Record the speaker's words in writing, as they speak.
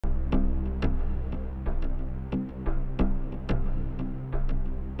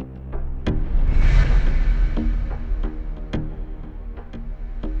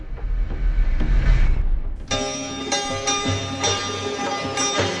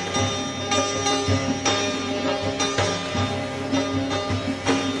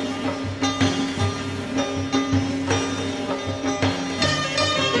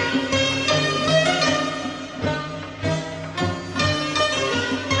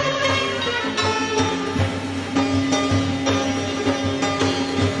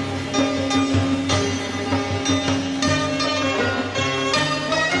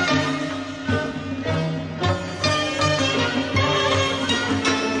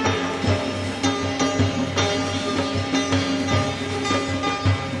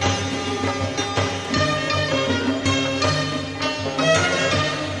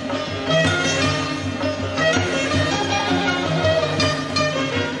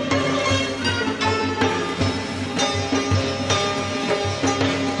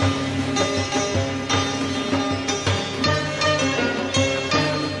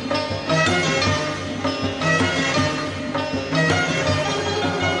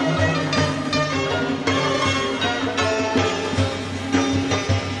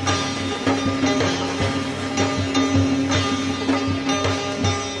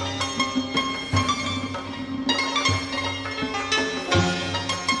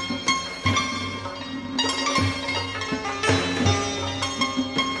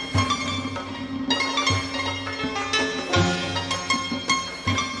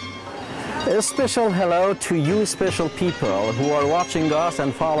A special hello to you special people who are watching us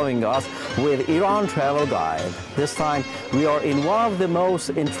and following us with Iran Travel Guide. This time we are in one of the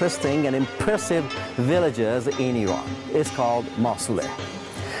most interesting and impressive villages in Iran. It's called Masoleh.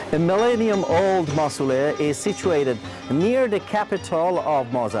 A millennium-old Masoleh is situated near the capital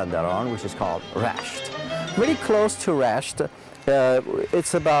of Mazandaran, which is called Rasht. Very close to Rasht,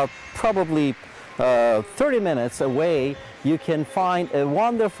 it's about probably 30 minutes away. You can find a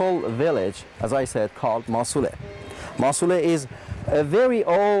wonderful village, as I said, called Masoleh. Masoleh is a very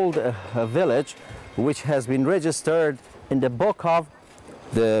old village which has been registered in the book of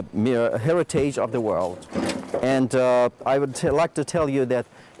the heritage of the world. And I would like to tell you that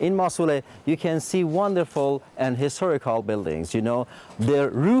in Masoleh you can see wonderful and historical buildings. You know, the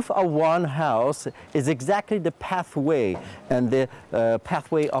roof of one house is exactly the pathway and the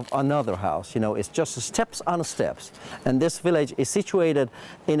pathway of another house. You know, it's just steps on steps. And this village is situated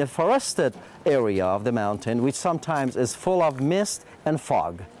in a forested area of the mountain, which sometimes is full of mist and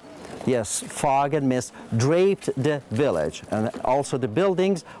fog. Yes, fog and mist draped the village, and also the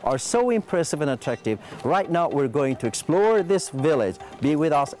buildings are so impressive and attractive. Right now we're going to explore this village. Be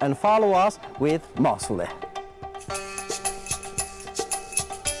with us and follow us with Masoleh.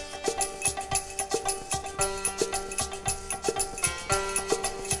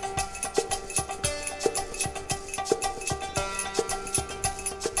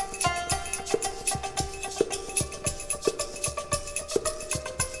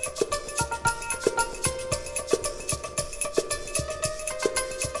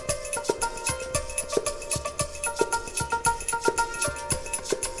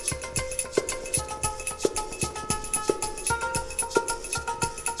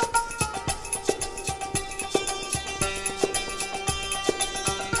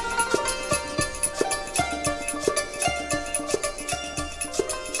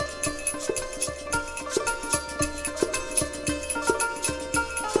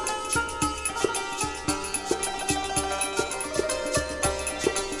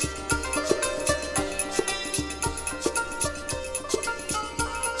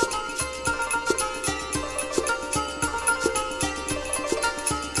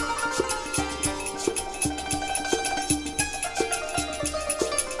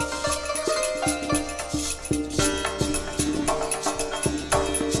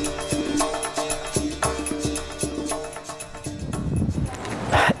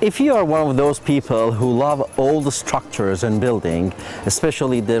 If you are one of those people who love old structures and buildings,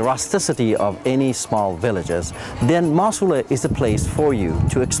 especially the rusticity of any small villages, then Masoleh is a place for you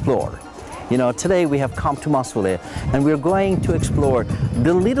to explore. You know, today we have come to Masoleh and we're going to explore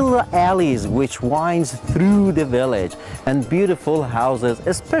the little alleys which winds through the village and beautiful houses,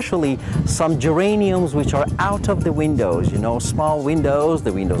 especially some geraniums which are out of the windows, you know, small windows,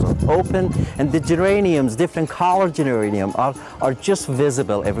 the windows are open, and the geraniums, different color geranium are just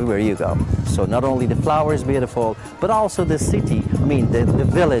visible everywhere you go. So not only the flower is beautiful, but also the city, the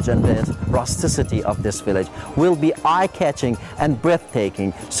village and the rusticity of this village will be eye-catching and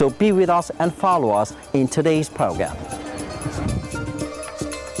breathtaking. So be with us and follow us in today's program.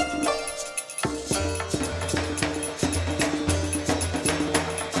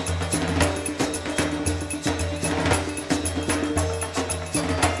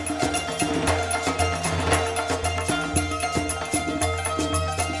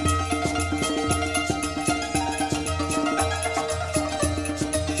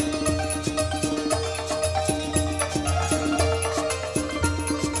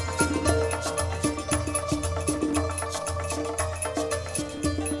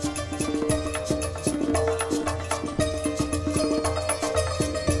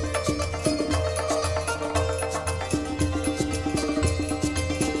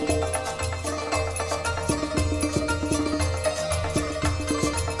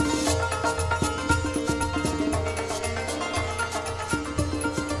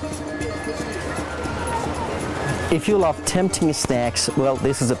 If you love tempting snacks, well,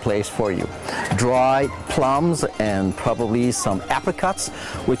 this is a place for you. Dried plums and probably some apricots,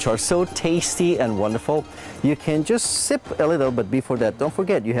 which are so tasty and wonderful. You can just sip a little, but before that, don't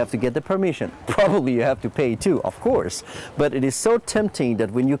forget, you have to get the permission. Probably you have to pay too, of course. But it is so tempting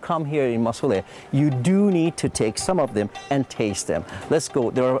that when you come here in Masoleh, you do need to take some of them and taste them. Let's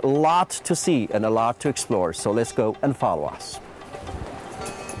go. There are a lot to see and a lot to explore, so let's go and follow us.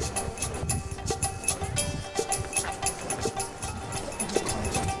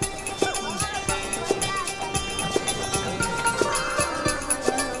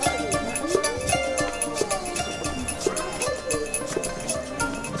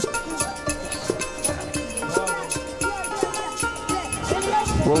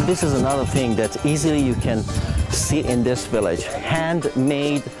 Well, this is another thing that easily you can see in this village.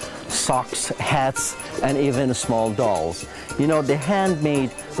 Handmade socks, hats, and even small dolls. You know, the handmade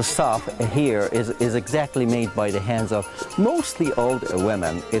stuff here is exactly made by the hands of mostly old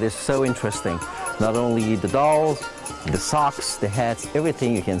women. It is so interesting. Not only the dolls, the socks, the hats,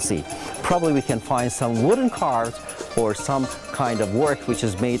 everything you can see. Probably we can find some wooden cards or some kind of work which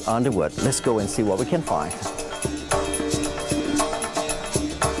is made on the wood. Let's go and see what we can find.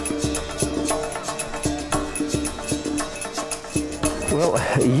 Well,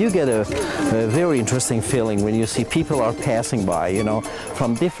 you get a very interesting feeling when you see people are passing by, you know,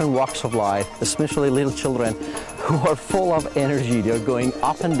 from different walks of life, especially little children who are full of energy. They're going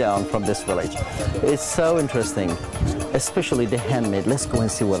up and down from this village. It's so interesting, especially the handmade. Let's go and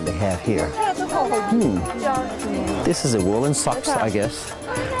see what they have here. This is a woolen socks, I guess.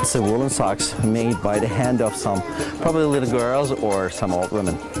 It's a woolen socks made by the hand of some probably little girls or some old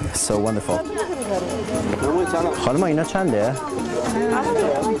women. So wonderful. خانم اینا چنده؟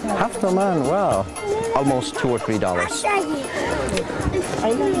 7 تومن. Wow. Almost $2 or $3.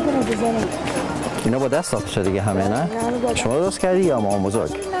 اینا با دست ساخته شده دیگه همه نه؟ شما درست کردی یا مامان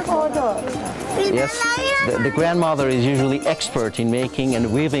بزرگ؟ Yes, the grandmother is usually expert in making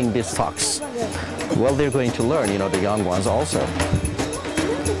and weaving these socks. Well, they're going to learn, you know, the young ones also.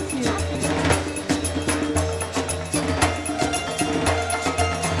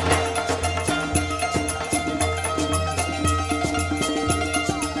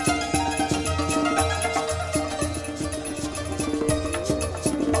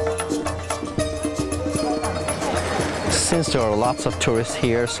 Since there are lots of tourists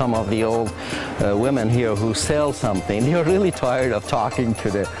here, some of the old women here who sell something, they are really tired of talking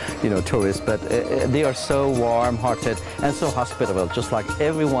to the, you know, tourists, but they are so warm-hearted and so hospitable, just like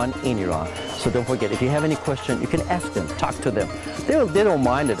everyone in Iran. So don't forget, if you have any question, you can ask them, talk to them. They don't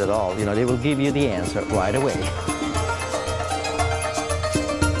mind it at all, you know, they will give you the answer right away.